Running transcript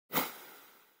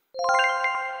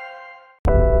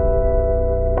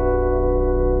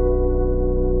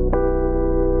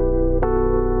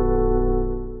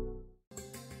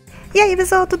aí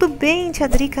pessoal, tudo bem? Tia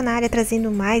Drika na área trazendo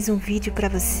mais um vídeo pra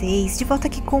vocês. De volta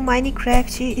aqui com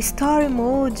Minecraft Story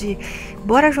Mode.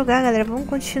 Bora jogar, galera, vamos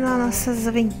continuar nossas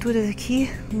aventuras aqui.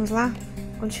 Vamos lá,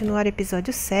 continuar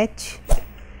episódio 7.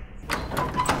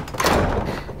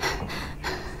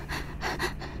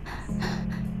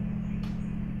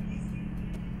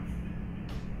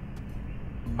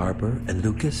 Harper and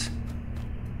Lucas?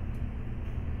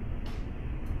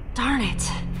 Darn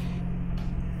it.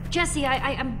 Jesse,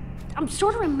 I'm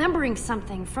sort of remembering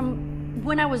something from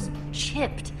when I was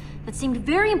chipped that seemed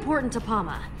very important to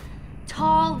Palma.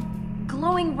 Tall,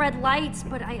 glowing red lights,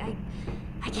 but I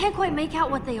can't quite make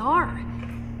out what they are.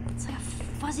 It's like a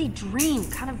fuzzy dream,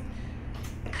 kind of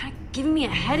giving me a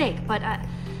headache, but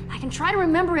I can try to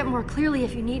remember it more clearly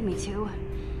if you need me to.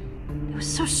 It was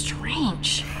so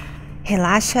strange.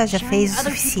 Relaxa, já fez o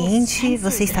suficiente.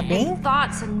 Você está bem?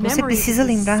 Você precisa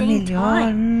lembrar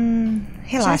melhor.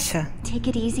 Relaxa. Just take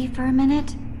it easy for a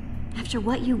minute. After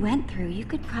what you went through, you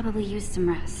could probably use some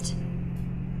rest.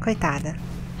 Coitada.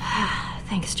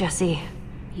 Thanks, Jesse.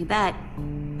 You bet.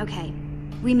 Okay,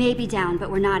 we may be down,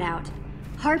 but we're not out.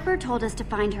 Harper told us to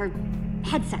find her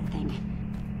headset thing.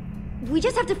 We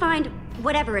just have to find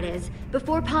whatever it is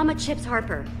before Palma chips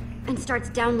Harper and starts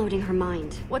downloading her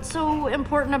mind. What's so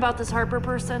important about this Harper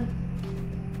person?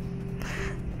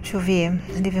 Deixa eu ver.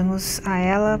 Devemos a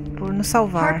ela por nos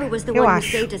salvar. Harper was the Eu one who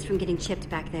acho. saved us from getting chipped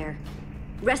back there.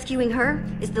 Rescuing her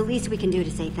is the least we can do to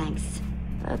say thanks.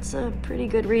 That's a pretty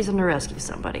good reason to rescue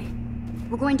somebody.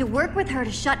 We're going to work with her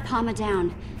to shut Palma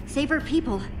down, save her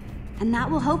people, and that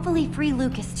will hopefully free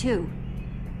Lucas too.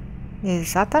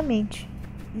 Exatamente.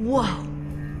 Whoa!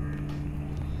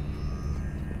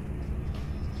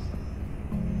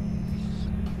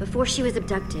 Before she was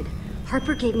abducted,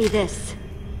 Harper gave me this.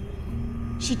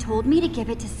 She told me to give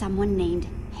it to someone named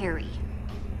Harry.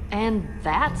 And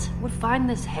that would find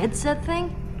this headset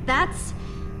thing? That's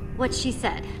what she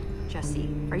said. Jesse,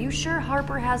 are you sure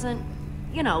Harper hasn't,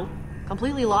 you know,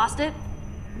 completely lost it?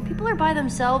 When people are by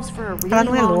themselves for a Ela really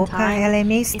não é long louca, time, ela é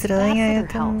meio it's bad estranha, for eu their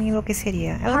também health.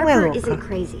 enlouqueceria. Ela não é Harper isn't louca.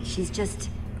 crazy. She's just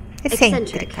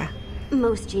Excêntrica.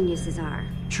 Most geniuses are.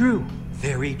 True.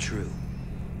 Very true.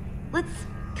 Let's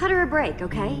cut her a break,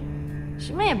 okay?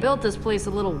 She may have built this place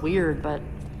a little weird, but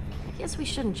I guess we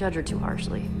shouldn't judge her too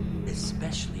harshly.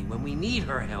 Especially when we need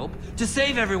her help to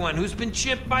save everyone who's been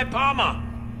chipped by Palma.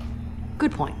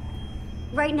 Good point.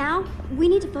 Right now, we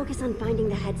need to focus on finding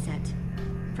the headset.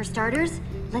 For starters,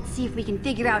 let's see if we can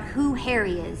figure out who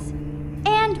Harry is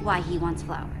and why he wants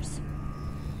flowers.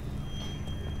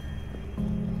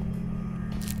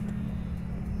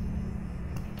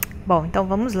 Bom, então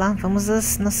vamos lá. Vamos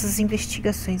às nossas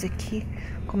investigações aqui.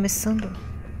 Começando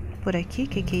por aqui. O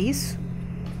que é isso?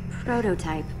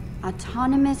 Prototype.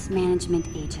 Autonomous Management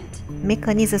Agent.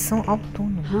 Mecanização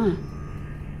autônoma. Huh.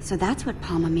 So that's what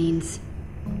Palma means.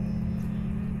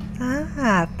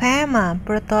 Ah, PEMA.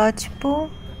 Protótipo.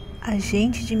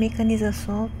 Agente de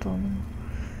mecanização autônoma.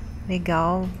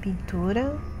 Legal.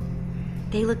 Pintura.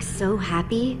 They look so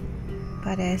happy.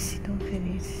 Parece tão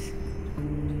feliz.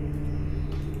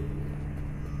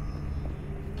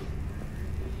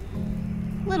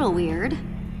 Little weird.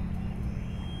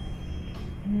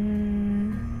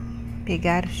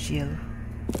 Pegar gelo.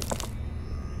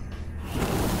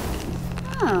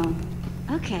 Oh,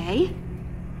 okay.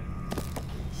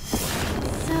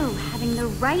 So, having the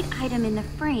right item in the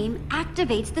frame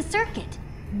activates the circuit.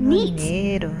 Neat.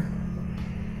 Maneiro.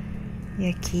 E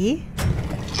aqui?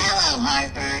 Hello,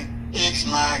 Harper. It's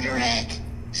Margaret.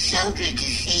 So good to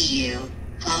see you.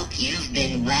 Hope you've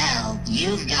been well.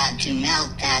 You've got to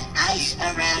melt that ice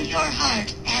around your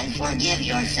heart and forgive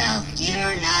yourself.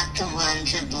 You're not the one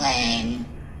to blame.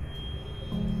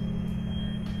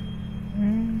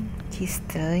 Que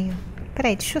estranho.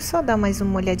 Peraí, deixa eu só dar mais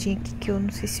uma olhadinha aqui, que eu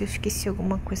não sei se eu esqueci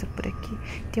alguma coisa por aqui.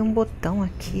 Tem um botão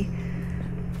aqui.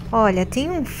 Olha, tem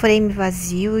um frame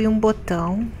vazio e um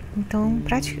botão. Então,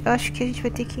 eu acho que a gente vai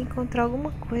ter que encontrar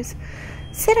alguma coisa.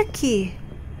 Será que...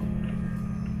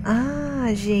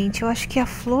 Ah, gente, eu acho que a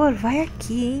flor vai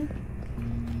aqui, hein?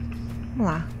 Vamos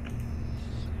lá.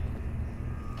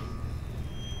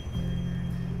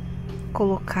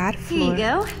 Colocar flor. Here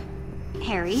you go,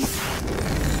 Harry.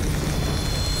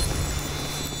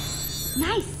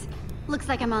 Nice. Looks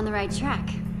like I'm on the right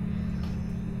track.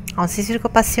 Ó, vocês viram que eu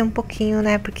passei um pouquinho,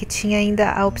 né? Porque tinha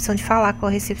ainda a opção de falar com o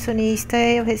recepcionista.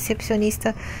 E o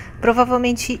recepcionista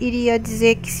provavelmente iria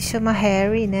dizer que se chama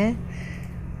Harry, né?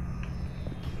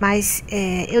 Mas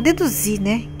eu deduzi,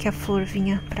 né? Que a flor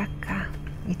vinha pra cá.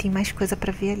 E tem mais coisa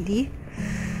pra ver ali.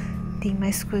 Tem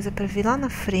mais coisa pra ver lá na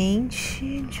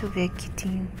frente. Deixa eu ver aqui.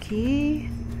 Tem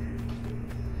aqui.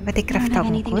 Vai ter que craftar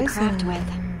alguma coisa?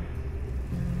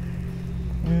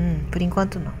 Por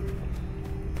enquanto não.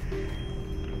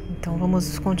 Então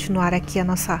vamos continuar aqui a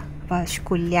nossa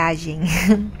vasculhagem.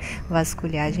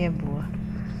 Vasculhagem é boa.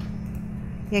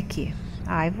 E aqui?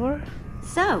 Ivor?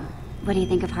 So, what do you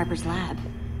think of Harper's lab?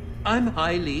 I'm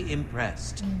highly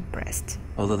impressed.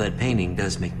 Although that painting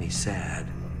does make me sad.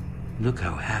 Look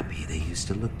how happy they used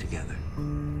to look together.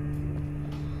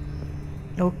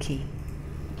 Ok.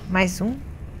 Mais um.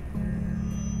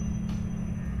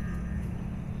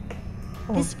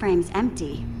 This frame's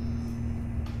empty.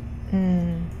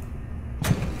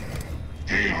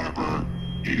 Hey Harper,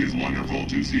 it is wonderful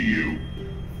to see you.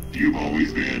 You've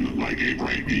always been like a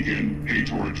bright beacon, a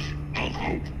torch of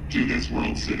hope to this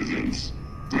world's citizens.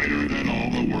 Greater than all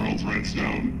the world's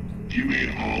redstone. You made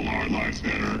all our lives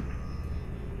better.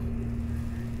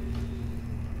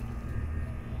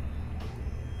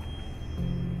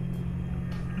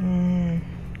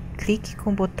 Clique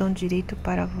com o botão direito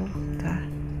para voltar.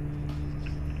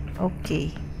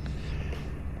 Ok.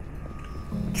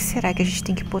 O que será que a gente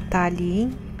tem que botar ali,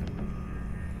 hein?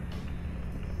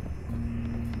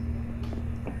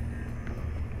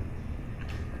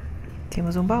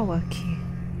 Temos um baú aqui.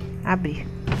 Abrir.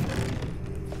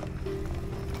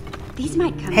 These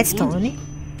might come in Redstone. handy.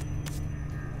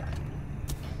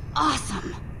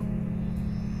 Awesome.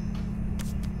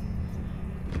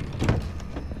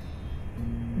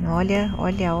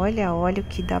 Olha o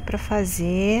que dá pra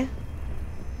fazer.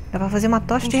 Dá pra fazer uma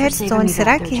tocha de redstone.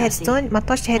 Será que redstone, uma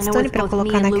tocha de redstone pra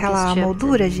colocar naquela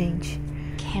moldura, gente?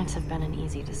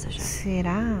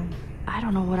 Será?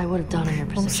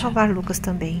 Vamos salvar Lucas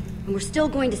também. And we're still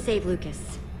going to save Lucas.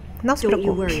 Não se Don't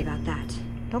you worry preocupe. about that.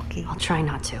 Ok. I'll try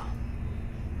not to.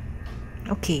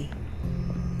 Ok.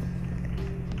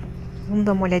 Vamos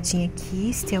dar uma olhadinha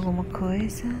aqui se tem alguma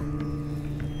coisa.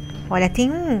 Olha,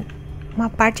 tem uma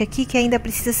parte aqui que ainda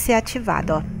precisa ser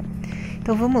ativada, ó.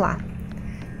 Então vamos lá.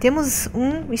 Temos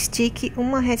um stick,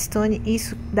 uma redstone.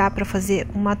 Isso dá pra fazer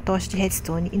uma tocha de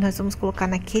redstone. E nós vamos colocar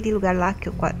naquele lugar lá que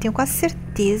eu tenho quase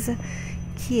certeza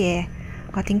que é.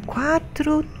 Ó, tem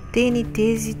 4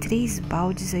 TNTs e 3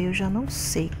 baldes aí. Eu já não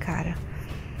sei, cara.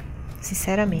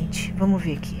 Sinceramente. Vamos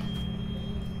ver aqui.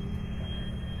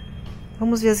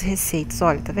 Vamos ver as receitas.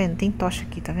 Olha, tá vendo? Tem tocha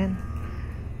aqui, tá vendo?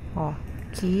 Ó,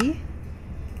 aqui.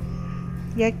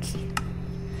 E aqui.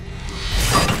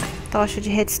 Tocha de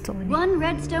redstone. One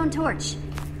redstone torch.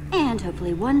 And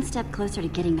hopefully one step closer to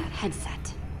getting that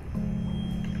headset.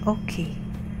 Ok.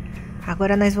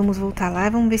 Agora nós vamos voltar lá e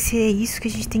vamos ver se é isso que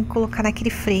a gente tem que colocar naquele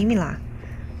frame lá.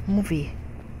 Vamos ver.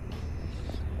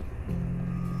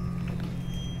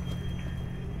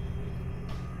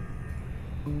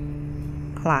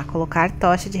 Lá, colocar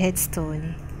tocha de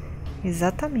redstone.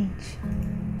 Exatamente.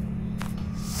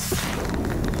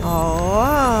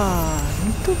 Oh,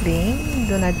 muito bem,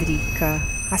 dona Drika.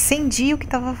 Acendi o que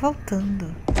estava faltando.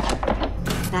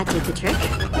 That did the trick.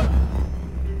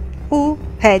 O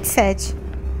headset.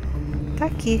 Tá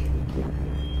aqui.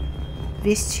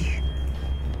 Vestir.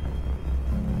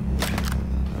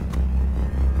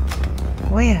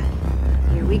 Olha.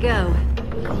 Here we go.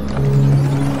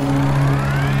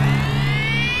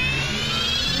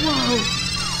 Whoa.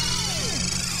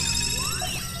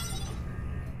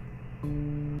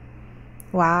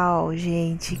 Uau,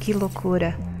 gente, que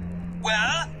loucura.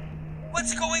 Well,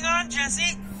 what's going on,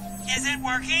 Jesse? Is it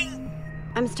working?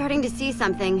 I'm starting to see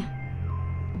something.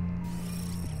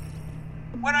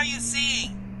 What are you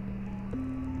seeing?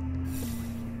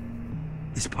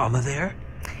 Is Palma there?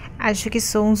 Acho que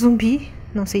sou um zumbi,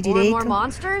 não sei direito. More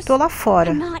monsters? Tô lá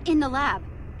fora. I'm not in the lab.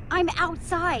 I'm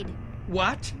outside.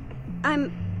 What?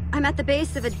 I'm at the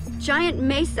base of a giant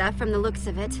mesa from the looks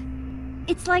of it.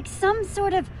 It's like some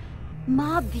sort of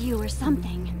mob view or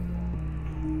something.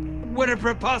 What a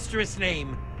preposterous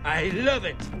name. I love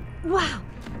it. Wow.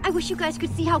 I wish you guys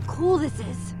could see how cool this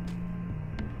is.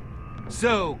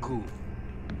 So cool.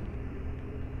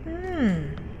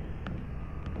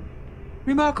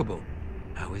 Remarkable.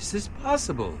 How is this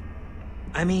possible?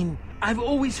 I mean, I've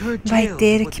always heard Vai tales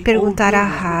ter of what que the old perguntar a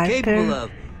builders were capable Harper.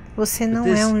 of. Você But não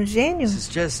this- é um gênio? This is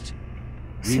just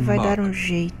Você vai dar um remarkable.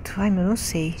 jeito. Ai, meu, não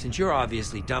sei. Since you're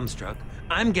obviously dumbstruck,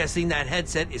 I'm guessing that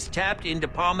headset is tapped into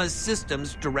Palma's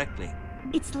systems directly.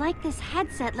 It's like this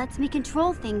headset lets me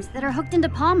control things that are hooked into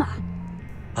Palma.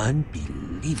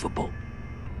 Unbelievable.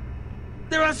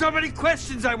 There are so many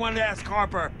questions I want to ask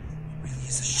Harper. It really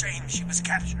is a shame she was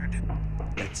captured.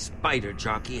 That spider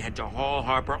jockey had to haul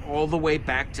Harper all the way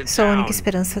back to Sou a town. única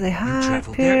esperança da You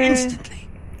traveled there Harper. instantly.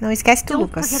 Não esquece do Don't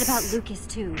Lucas. forget about Lucas,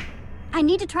 too. I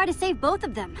need to try to save both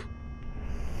of them.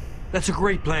 That's a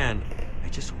great plan. I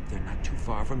just hope they're not too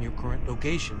far from your current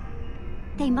location.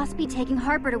 They must be taking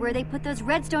Harper to where they put those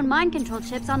redstone mind control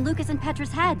chips on Lucas and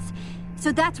Petra's heads.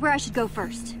 So that's where I should go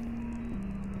first.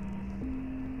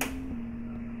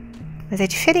 Mas é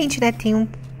diferente, né? Tem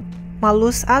uma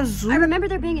luz azul I remember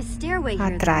there being a stairway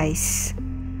here. atrás.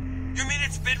 You mean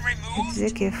it's been Quer removed?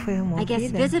 dizer que foi I guess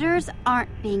removida? visitors aren't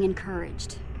being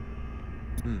encouraged.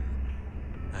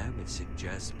 I would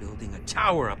suggest building a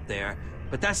tower up there,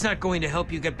 but that's not going to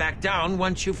help you get back down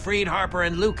once you've freed Harper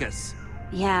and Lucas.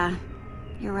 Yeah,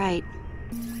 you're right.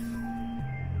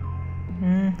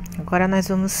 Agora nós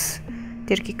vamos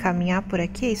ter que caminhar por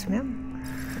aqui, é isso mesmo?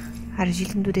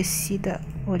 Argila endurecida,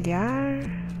 olhar...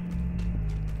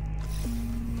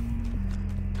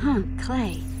 Huh,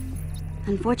 clay.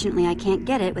 Unfortunately, I can't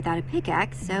get it without a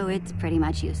pickaxe, so it's pretty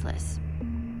much useless.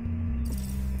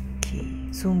 Aqui,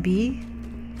 zumbi.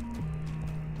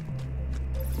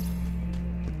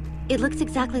 It looks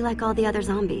exactly like all the other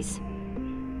zombies.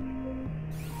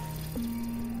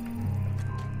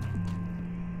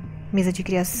 Mesa de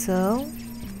criação.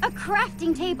 A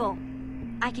crafting table!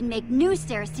 I can make new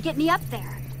stairs to get me up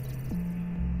there.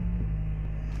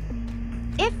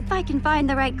 If I can find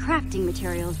the right crafting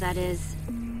materials, that is.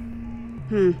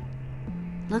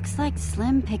 Looks like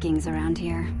slim pickings around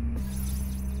here.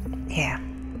 É.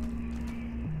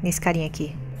 Nesse carinha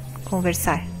aqui.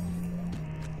 Conversar.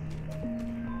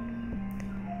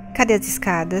 Cadê as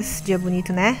escadas? Dia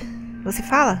bonito, né? Você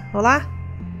fala? Olá?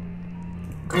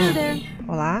 Hello there.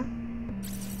 Olá?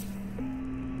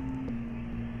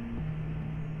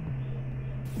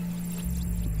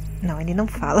 Não, ele não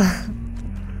fala.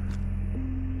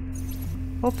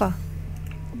 Opa.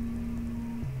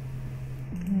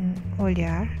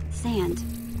 Olhar. Sand.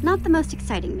 Not the most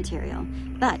exciting material,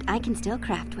 but I can still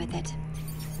craft with it.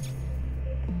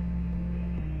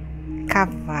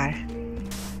 Cavar.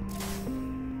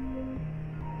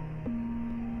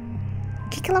 O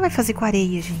que ela vai fazer com a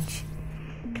areia, gente?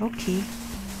 Ok.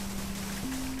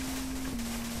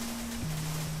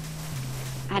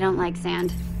 I don't like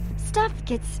sand. Stuff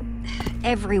gets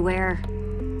everywhere.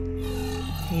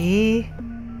 E...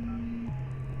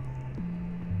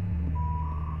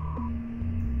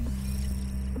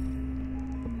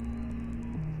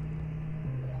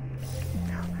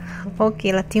 Ok,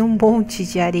 ela tem um monte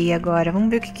de areia agora. Vamos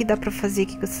ver o que dá pra fazer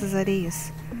aqui com essas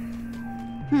areias.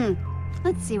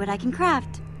 Let's see what I can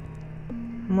craft.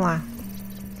 Vamos lá.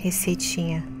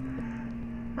 Receitinha.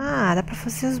 Ah, dá pra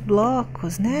fazer os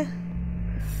blocos, né?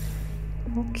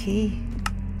 Ok.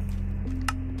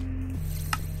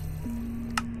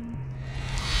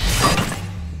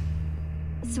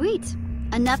 Sweet.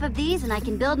 Enough of these and I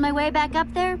can build my way back up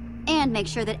there and make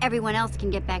sure that everyone else can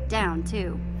get back down,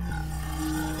 too.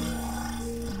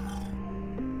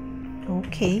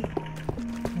 Ok.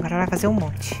 Agora vai fazer um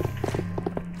monte.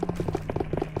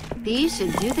 These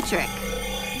should do the trick.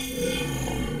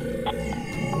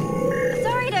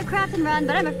 Sorry to craft and run,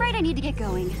 but I'm afraid I need to get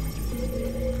going.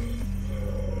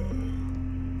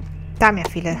 Tá, minha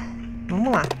filha.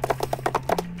 Vamos lá.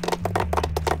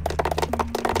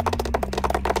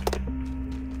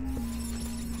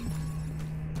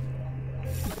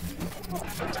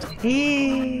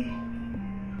 E...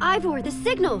 Ivor, the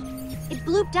signal! It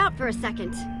blooped out for a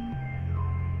second.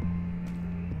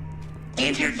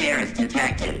 Interference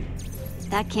detected.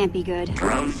 That can't be good.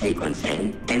 Drone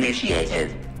sequencing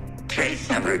initiated. Trace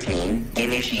subroutine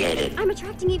initiated. I'm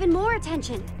attracting even more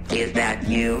attention. Is that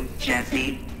you,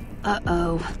 Jesse?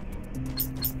 Uh-oh.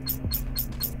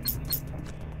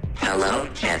 Hello,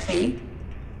 Jesse?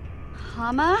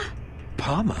 Hama?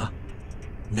 Palma?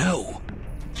 No.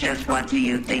 Just what do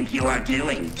you think you are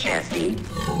doing, Jesse?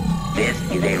 This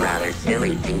is a rather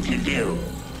silly thing to do.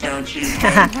 Don't you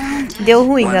think? Deu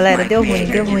ruim, Once galera. my Deu ruim,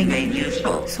 creator deu is ruim. made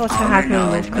useful, Solte all rápido, your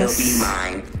knowledge will Lucas. be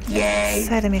mine. Yay.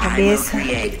 Sai da minha I will cabeça.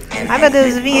 create an Ai, meu Deus,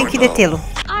 exit vim aqui portal. detê-lo.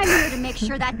 I'm here to make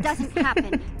sure that doesn't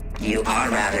happen. You are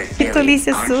rather Que silly, tolice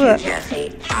aren't sua. you,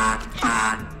 Jesse? Ha,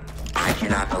 ha. I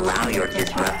cannot allow your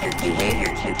disruptive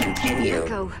behavior to continue.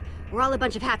 Go. We're all a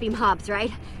bunch of happy mobs,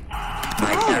 right?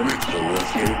 My subroutine will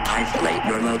soon isolate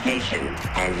your location,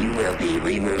 and you will be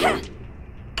removed.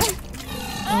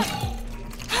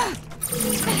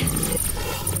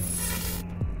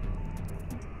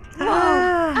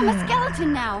 Ah, I'm a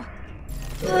skeleton now.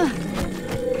 Ugh.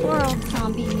 Poor old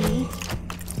zombie me.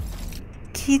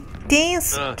 que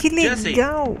tenso, que Jesse,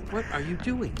 legal. what are you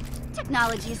doing?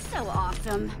 Technology is so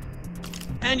awesome.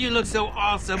 And you look so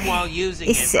awesome while using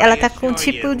it. Ela I tá com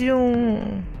assure tipo you. de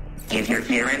um...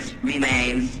 Interference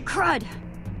remains. Crud.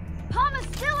 Palma's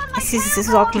still on my Esses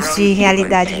payroll. óculos Drone de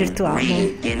realidade sequencing virtual, né?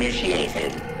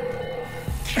 Reinitiated.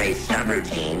 Trace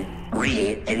subroutine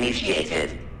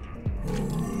Re-initiated.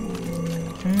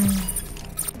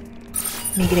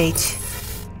 Migrate.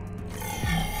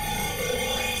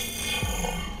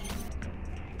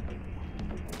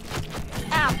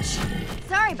 Ouch.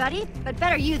 Sorry, buddy, but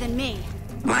better you than me.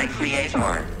 My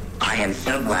creator, I am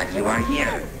so glad you are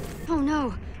here. Oh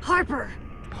no, Harper.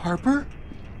 Harper?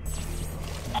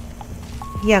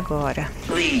 E agora?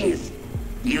 Please,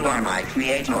 you are my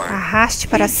creator. Arraste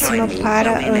para cima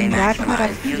para andar para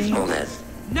frente.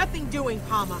 Nothing doing,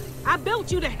 Palma. I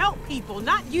built you to help people,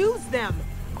 not use them.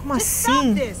 Como Just stop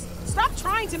assim? this. Stop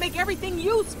trying to make everything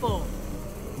useful.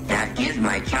 That is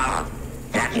my job.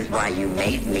 That is why you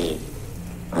made me.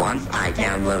 Once I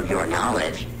download your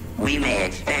knowledge, we may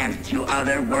expand to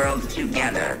other worlds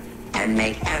together and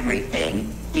make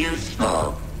everything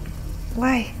useful.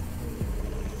 Uai.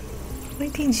 Não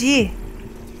entendi.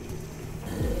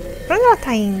 Pra onde ela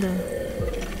tá indo?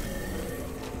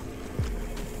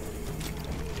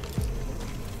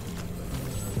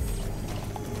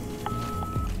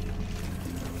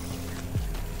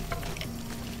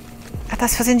 Ela tá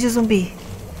se fazendo de zumbi.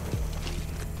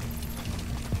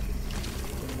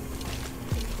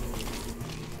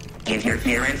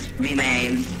 Interference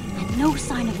remains. And no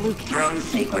sign of Lucas. Drone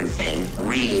sequencing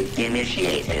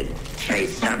re-initiated.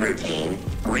 Trace subroutine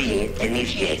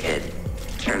re-initiated.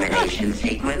 Termination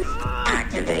sequence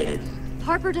activated.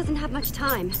 Harper doesn't have much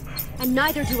time, and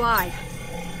neither do I.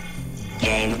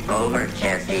 Game over,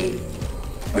 Jesse.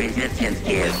 Resistance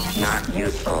is not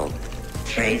useful.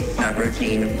 Trace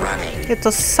subroutine running. Eu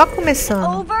tô só começando.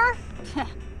 Over?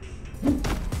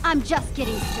 I'm just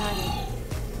getting started.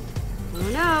 Oh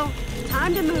no,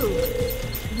 time to move.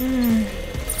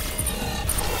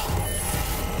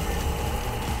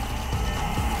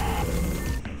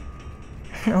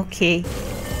 Ok.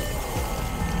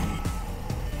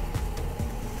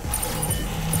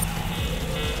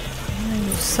 Ai,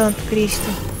 meu santo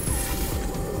Cristo.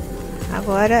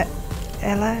 Agora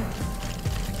ela...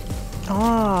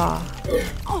 Ó.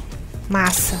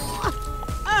 Massa.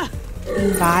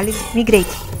 Inválido.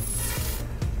 Migrate.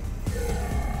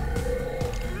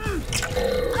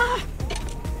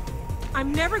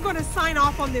 I'm never going to sign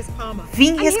off on this, Palma.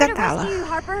 Vim I'm here to resgatá-la. rescue you,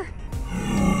 Harper.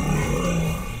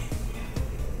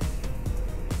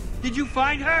 Did you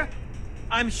find her?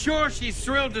 I'm sure she's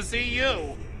thrilled to see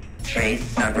you. Trace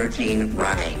subroutine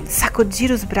running.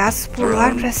 Sacudir os braços,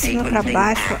 pular pra cima, pra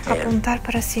baixo, apontar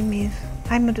para si mesmo.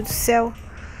 Ai, meu Deus do céu.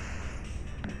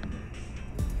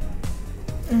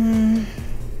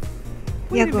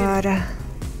 E agora?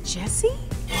 Jesse?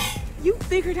 You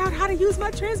figured out how to use my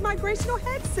transmigrational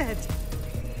headset.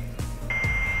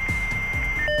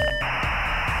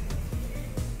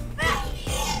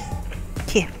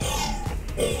 Que?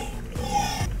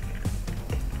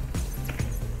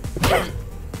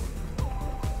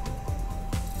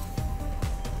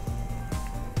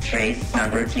 Trace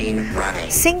subroutine running.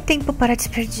 Sem tempo para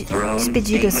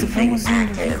despedidas, vamos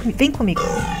indo. Vem comigo.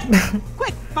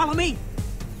 Quick, follow me.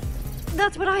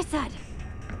 That's what I said.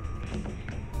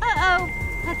 Uh-oh.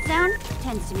 That sound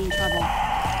tends to mean trouble.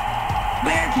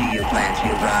 Where do you plan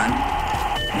to run?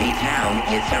 The town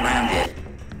is surrounded.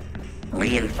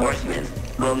 Reinforcements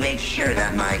will make sure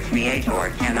that my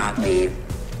creator cannot leave.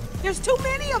 There's too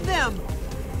many of them.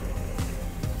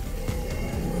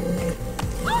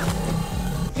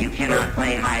 You cannot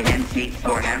play hide and seek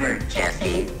forever,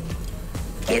 Jesse.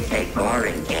 It's a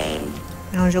boring game.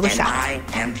 É um jogo And chato. I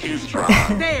am too strong.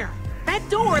 There. That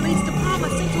door leads to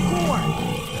Palma's central core.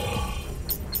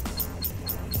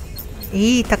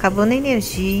 Ih, tá acabando a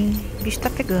energia, hein? O bicho tá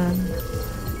pegando.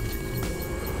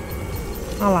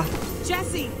 Olha lá.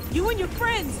 Jesse, you and your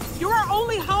friends, you're our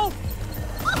only hope.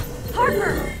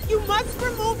 Harper! You must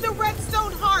remove the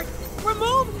redstone heart.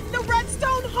 Remove the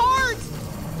redstone heart.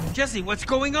 Jesse, what's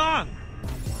going on?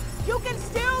 You can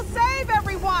still save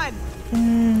everyone.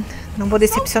 Não vou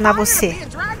decepcionar você. Being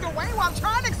dragged away while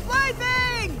trying to explain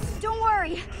things. Don't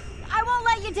worry. I won't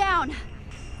let you down.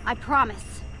 I promise.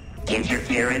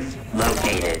 Interference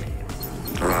located.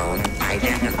 Drone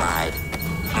identified.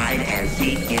 Hide and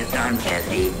seek is done,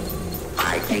 Jesse.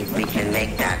 I think we can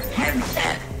make that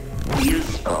headset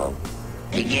useful.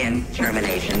 Begin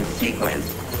termination sequence.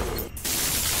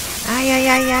 Ai, ai,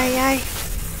 ai, ai, ai.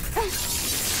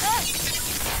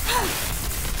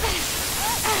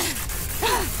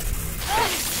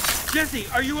 Jesse,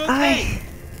 are you okay? Ai.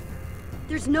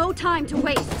 There's no time to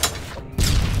waste.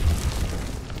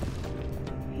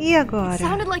 E agora?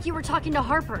 Sounded like you were talking to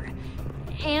Harper.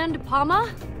 And Palma?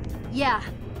 Yeah.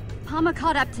 Palma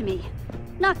caught up to me.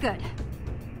 Not good.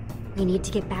 We need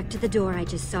to get back to the door I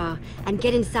just saw and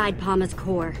get inside Palma's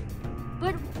core.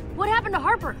 But what happened to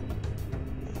Harper?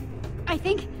 I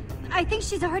think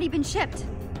she's already been shipped.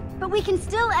 But we can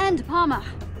still end Palma.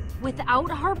 Without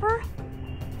Harper?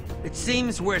 It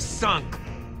seems we're sunk.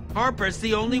 Harper's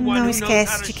the only one Não who knows how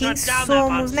esquece to de quem shut down that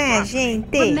somos, né, monstrosity.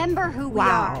 gente? Remember who we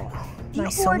are. Uau! The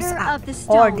Nós somos Order a of the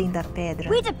Stone. Ordem da Pedra.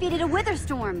 We defeated a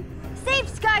Witherstorm, saved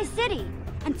Sky City,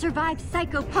 and survived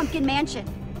Psycho Pumpkin Mansion.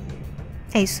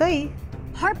 É isso aí.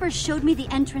 Harper showed me the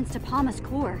entrance to Palma's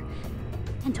core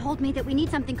and told me that we need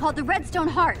something called the Redstone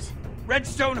Heart.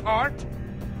 Redstone Heart?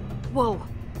 Whoa.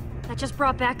 That just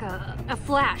brought back a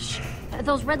flash.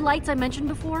 Those red lights I mentioned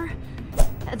before?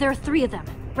 There are 3 of them.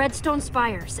 Redstone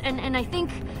spires. And I think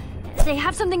they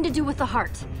have something to do with the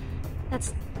heart.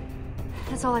 That's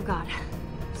all I've got.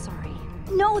 Sorry.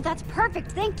 No, that's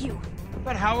perfect, thank you.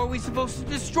 But how are we supposed to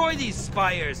destroy these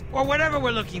spires? Or whatever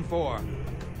we're looking for?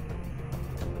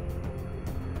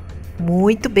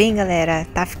 Muito bem, galera.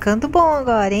 Tá ficando bom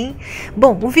agora, hein?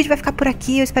 Bom, o vídeo vai ficar por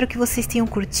aqui. Eu espero que vocês tenham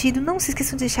curtido. Não se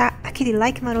esqueçam de deixar aquele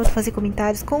like maroto, fazer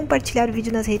comentários, compartilhar o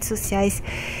vídeo nas redes sociais.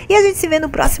 E a gente se vê no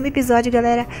próximo episódio,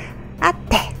 galera.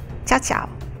 Até! Tchau,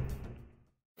 tchau!